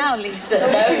help you now, Lisa.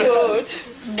 No, he won't.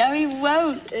 No, he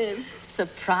won't.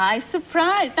 Surprise,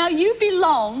 surprise. Now, you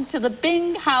belong to the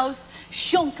Bing House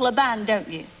Shunkler band, don't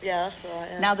you? Yeah, that's right,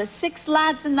 yeah. Now, there's 6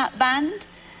 lads in that band,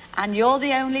 And you're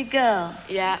the only girl?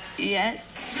 Yeah.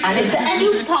 Yes. And it's an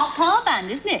Umpa band,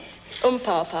 isn't it?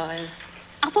 Umpa.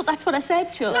 I thought that's what I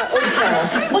said, Chuck. No,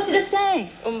 Umpa. What did I say?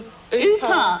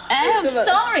 Umpa. Oh,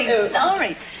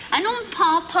 sorry. An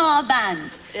Umpa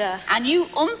band. Yeah. And you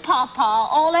Umpa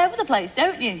all over the place,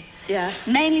 don't you? Yeah.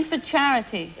 Mainly for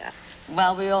charity. Yeah.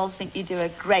 Well, we all think you do a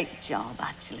great job,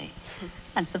 actually.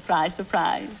 And surprise,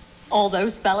 surprise, all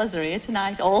those fellas are here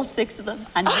tonight, all 6 of them.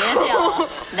 And here they are,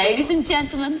 ladies and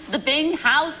gentlemen, the Bing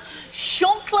House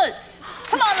Shunklers.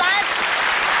 Come on, lads.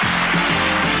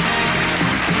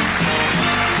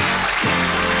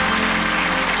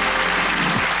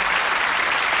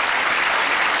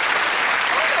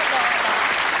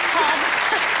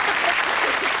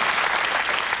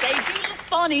 They do look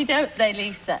funny, don't they,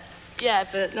 Lisa? Yeah,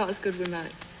 but not as good without.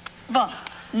 What?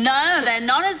 No, they're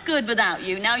not as good without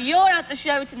you. Now, you're at the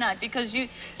show tonight because you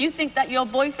think that your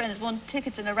boyfriend's won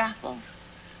tickets in a raffle.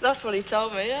 That's what he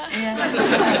told me, yeah.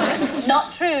 Yeah.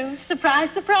 Not true.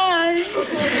 Surprise, surprise.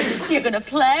 You're going to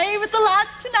play with the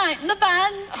lads tonight in the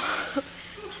band.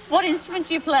 What instrument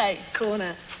do you play?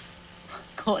 Cornet.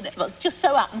 Cornet. Well, just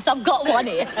so happens I've got one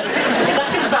here. If I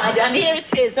can find it, and here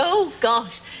it is. Oh,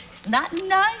 gosh. Isn't that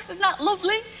nice? Isn't that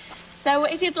lovely? So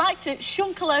if you'd like to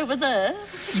shunkle over there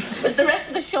with the rest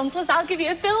of the shunklers, I'll give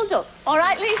you a build-up. All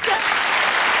right, Lisa?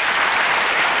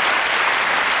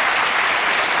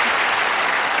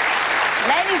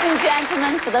 Ladies and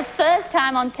gentlemen, for the first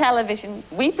time on television,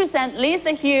 we present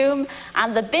Lisa Hume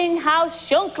and the Bing House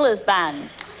Shunklers Band.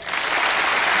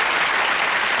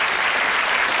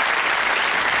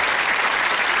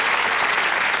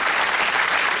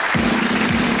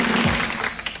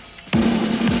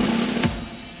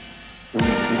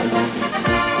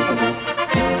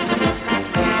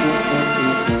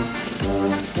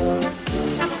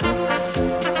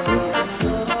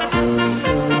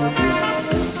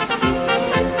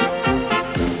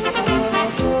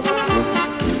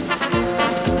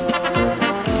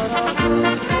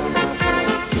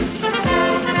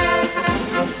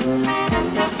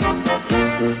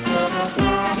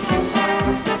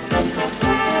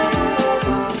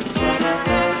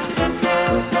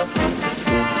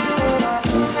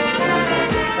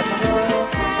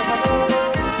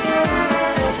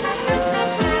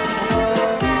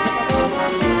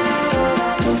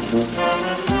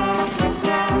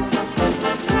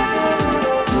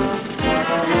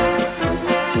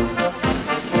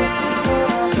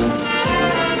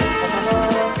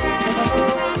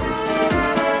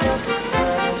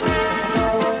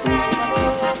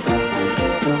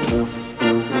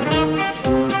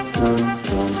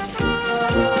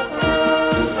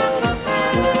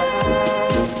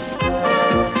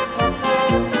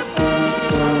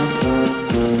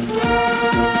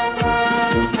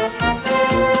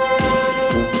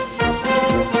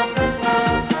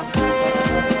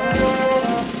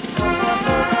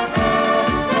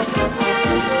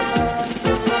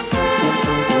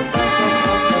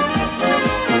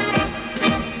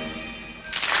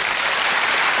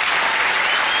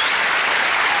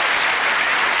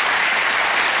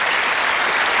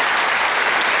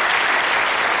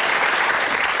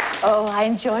 Oh, I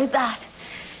enjoyed that.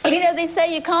 Well, you know, they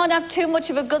say you can't have too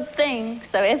much of a good thing.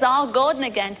 So here's Al Gordon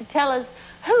again to tell us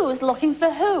who's looking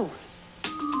for who.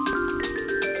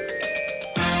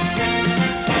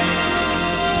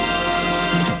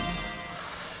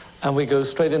 And we go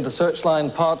straight into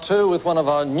Searchline Part 2 with one of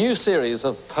our new series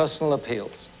of personal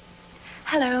appeals.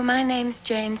 Hello, my name's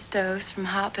Jane Stowes from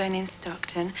Heartburn in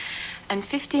Stockton. And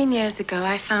 15 years ago,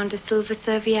 I found a silver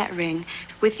serviette ring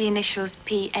with the initials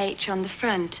PH on the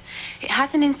front. It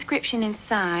has an inscription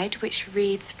inside which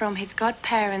reads, from his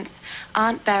godparents,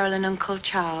 Aunt Beryl and Uncle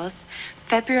Charles,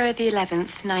 February the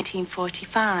 11th,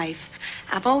 1945.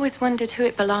 I've always wondered who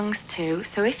it belongs to,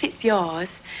 so if it's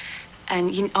yours,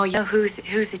 and you know whose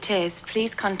it is,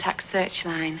 please contact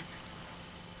Searchline.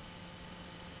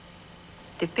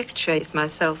 The picture is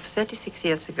myself 36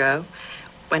 years ago,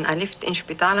 when I lived in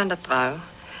Spital an der Trau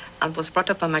and was brought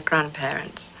up by my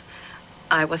grandparents.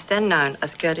 I was then known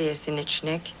as Gertie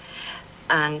Sinichnik,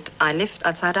 and I lived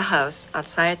outside a house,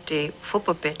 outside the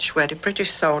football pitch where the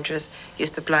British soldiers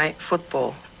used to play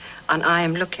football. And I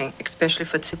am looking especially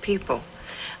for 2 people.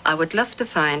 I would love to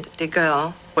find the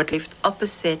girl who lived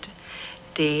opposite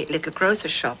the little grocery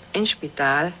shop in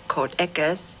Spital called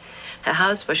Eckers. Her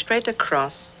house was straight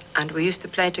across, and we used to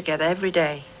play together every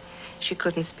day. She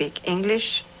couldn't speak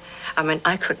English. I mean,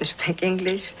 I couldn't speak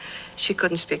English. She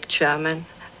couldn't speak German.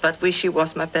 But she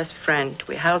was my best friend.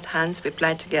 We held hands, we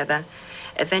played together.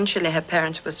 Eventually, her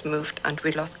parents was moved, and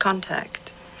we lost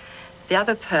contact. The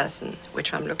other person,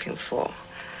 which I'm looking for,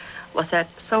 was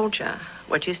that soldier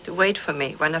what used to wait for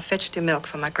me when I fetched the milk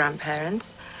for my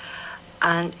grandparents.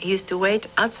 And he used to wait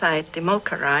outside the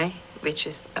molkerij, which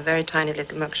is a very tiny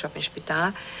little milk shop in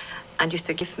Spital, and used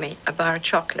to give me a bar of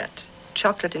chocolate.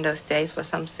 Chocolate in those days was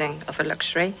something of a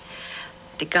luxury.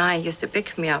 The guy used to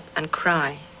pick me up and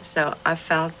cry, so I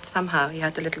felt somehow he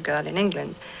had a little girl in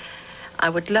England. I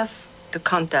would love to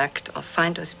contact or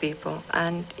find those people,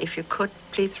 and if you could,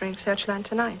 please ring Searchline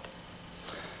tonight.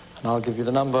 And I'll give you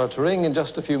the number to ring in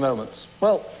just a few moments.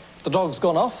 Well, the dog's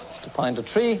gone off to find a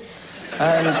tree,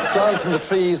 and down from the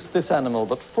trees, this animal,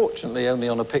 but fortunately only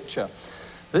on a picture.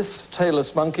 This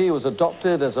tailless monkey was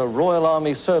adopted as a Royal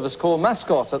Army Service Corps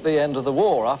mascot at the end of the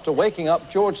war after waking up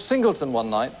George Singleton one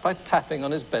night by tapping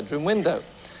on his bedroom window.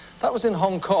 That was in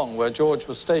Hong Kong, where George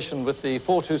was stationed with the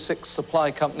 426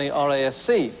 supply company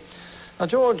RASC. Now,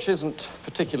 George isn't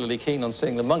particularly keen on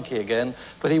seeing the monkey again,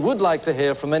 but he would like to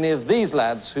hear from any of these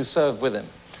lads who served with him.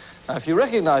 Now, if you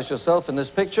recognize yourself in this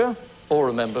picture, or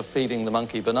remember feeding the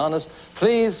monkey bananas,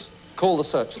 please call the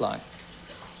searchline.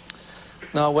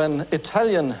 Now, when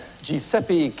Italian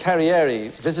Giuseppe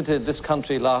Carrieri visited this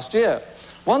country last year,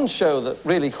 one show that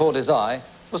really caught his eye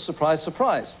was Surprise,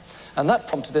 Surprise, and that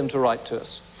prompted him to write to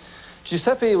us.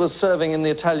 Giuseppe was serving in the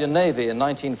Italian Navy in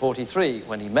 1943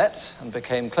 when he met and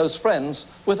became close friends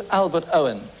with Albert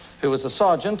Owen, who was a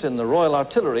sergeant in the Royal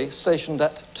Artillery stationed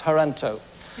at Taranto.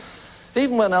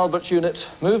 Even when Albert's unit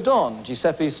moved on,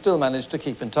 Giuseppe still managed to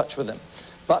keep in touch with him.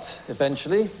 But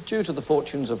eventually, due to the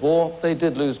fortunes of war, they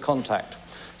did lose contact.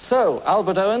 So,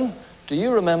 Albert Owen, do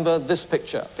you remember this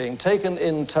picture being taken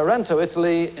in Taranto,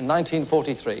 Italy in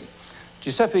 1943?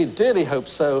 Giuseppe dearly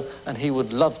hopes so, and he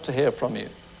would love to hear from you.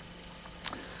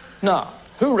 Now,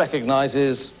 who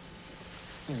recognizes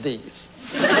these?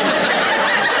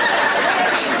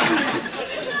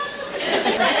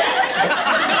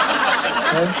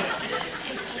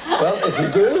 Well, if you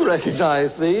do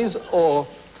recognize these, or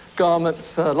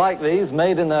garments like these,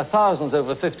 made in their thousands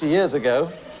over 50 years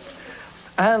ago,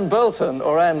 Anne Bolton,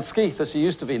 or Anne Skeeth as she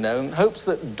used to be known, hopes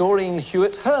that Doreen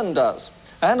Hewitt Hearn does.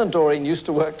 Anne and Doreen used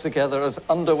to work together as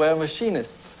underwear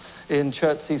machinists in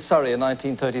Chertsey, Surrey in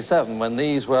 1937, when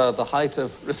these were the height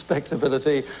of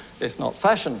respectability, if not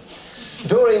fashion.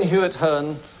 Doreen Hewitt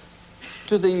Hearn,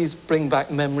 do these bring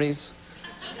back memories?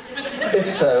 If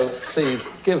so, please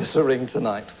give us a ring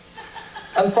tonight.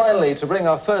 And finally, to bring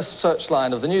our first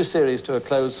searchline of the new series to a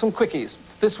close, some quickies.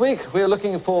 This week, we're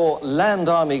looking for Land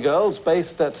Army girls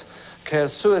based at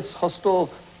Caersuis Hostel,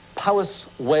 Powys,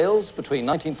 Wales, between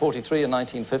 1943 and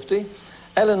 1950.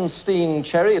 Ellen Steen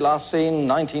Cherry, last seen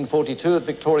 1942 at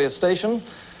Victoria Station.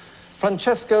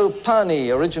 Francesco Pani,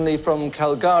 originally from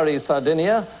Calgary,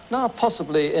 Sardinia, now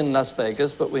possibly in Las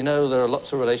Vegas, but we know there are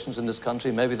lots of relations in this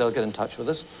country. Maybe they'll get in touch with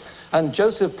us. And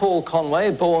Joseph Paul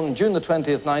Conway, born June the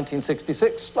 20th,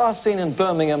 1966, last seen in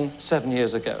Birmingham 7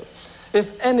 years ago.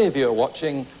 If any of you are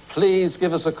watching, please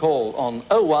give us a call on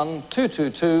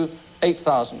 01-222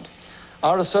 8000.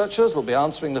 Our researchers will be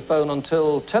answering the phone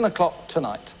until 10 o'clock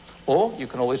tonight. Or you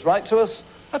can always write to us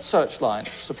at Searchline,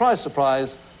 surprise,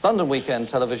 surprise, London Weekend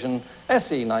Television,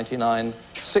 SE99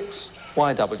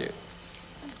 6YW.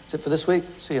 That's it for this week.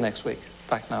 See you next week.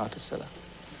 Back now to Cilla.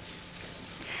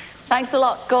 Thanks a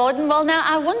lot, Gordon. Well, now,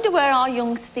 I wonder where our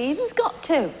young Stephen's got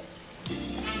to.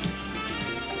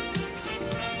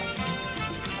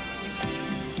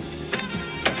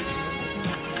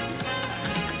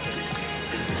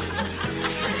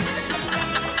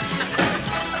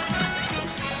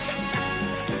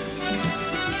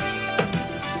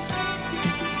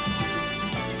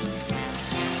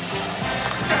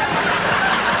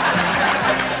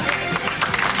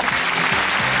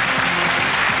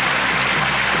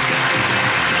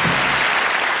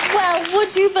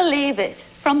 Would you believe it?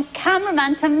 From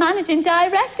cameraman to managing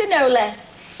director, no less.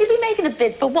 He'll be making a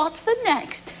bid for what's the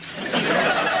next.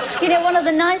 You know, one of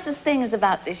the nicest things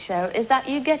about this show is that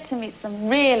you get to meet some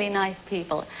really nice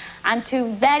people. And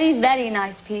two very, very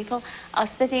nice people are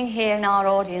sitting here in our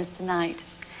audience tonight.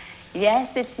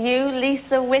 Yes, it's you,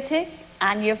 Lisa Whittick,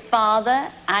 and your father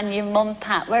and your mum,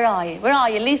 Pat. Where are you? Where are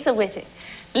you, Lisa Whittick?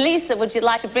 Lisa, would you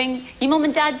like to bring your mum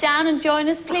and dad down and join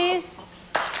us, please?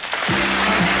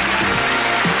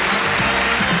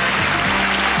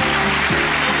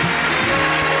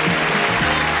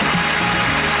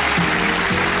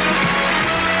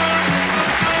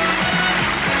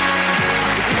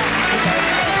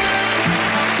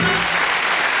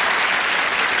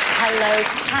 Hello,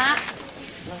 Pat.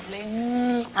 Lovely.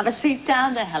 Have a seat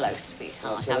down there. Hello,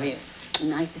 sweetheart. How are you?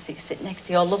 Nice to see you sit next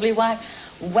to your lovely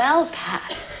wife. Well,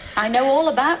 Pat, I know all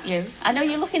about you. I know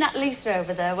you're looking at Lisa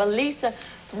over there. Well, Lisa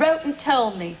wrote and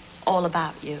told me all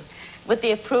about you. with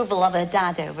the approval of her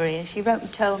dad over here, she wrote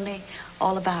and told me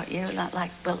all about you.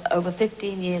 Well, over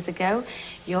 15 years ago,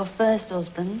 your first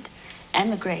husband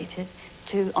emigrated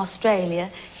to Australia,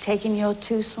 taking your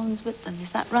 2 sons with them.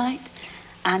 Is that right?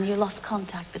 And you lost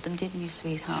contact with them, didn't you,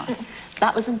 sweetheart?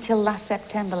 That was until last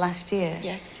September last year.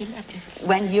 Yes, 11th.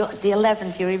 When the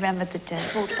 11th, you remembered the date?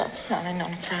 9:15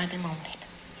 on Friday morning.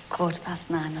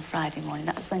 9:15 on Friday morning.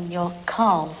 That was when your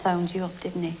Carl phoned you up,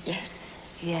 didn't he? Yes.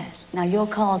 Yes. Now, your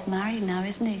Carl's married now,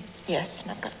 isn't he? Yes,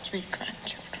 and I've got 3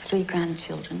 grandchildren. 3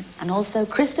 grandchildren. And also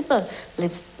Christopher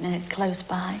lives close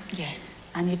by. Yes.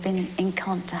 And you've been in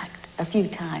contact a few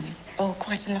times. Oh,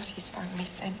 quite a lot he's phoned me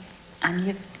since.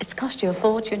 And it's cost you a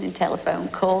fortune in telephone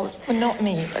calls. Well, not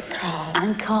me, but Carl.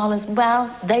 And Carl as well.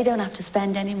 They don't have to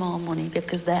spend any more money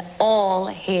because they're all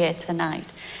here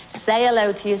tonight. Say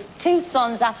hello to your 2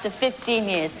 sons after 15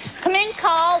 years. Come in,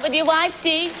 Carl, with your wife,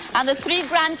 Dee, and the 3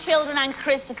 grandchildren and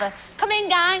Christopher. Come in,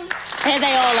 gang. Here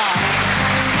they all are.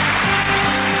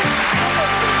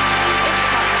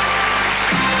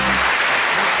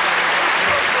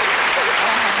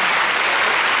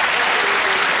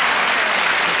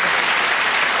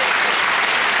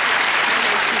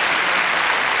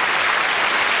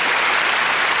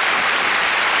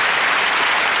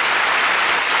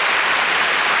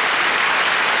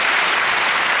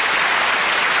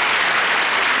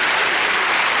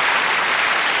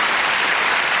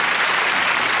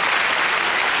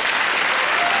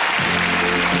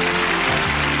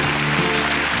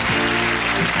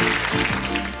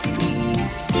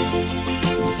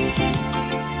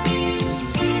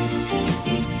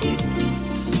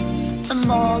 The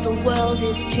more the world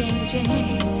is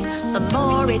changing, the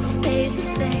more it stays the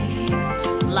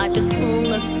same. Life is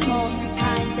full of small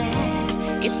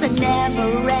surprises. It's a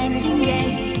never-ending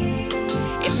game.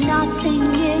 If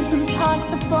nothing is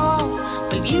impossible,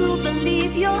 will you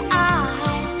believe your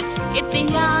eyes? If the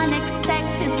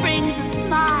unexpected brings a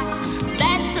smile,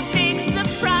 that's a big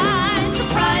surprise.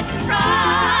 Surprise,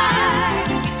 surprise.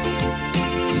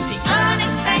 The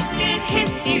unexpected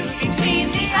hits you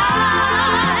between the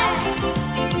eyes.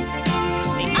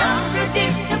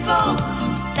 Unpredictable,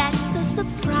 that's the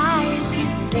surprise, you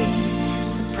see.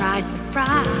 Surprise,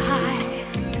 surprise.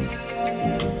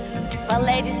 Well,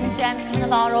 ladies and gentlemen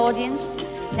of our audience,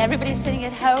 and everybody sitting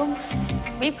at home,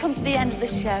 we've come to the end of the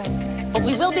show. But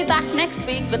we will be back next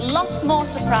week with lots more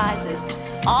surprises.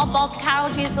 Our Bob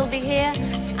Carolgees will be here,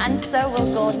 and so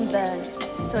will Gordon Burns.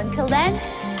 So until then,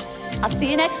 I'll see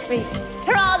you next week.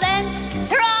 Ta-ra then!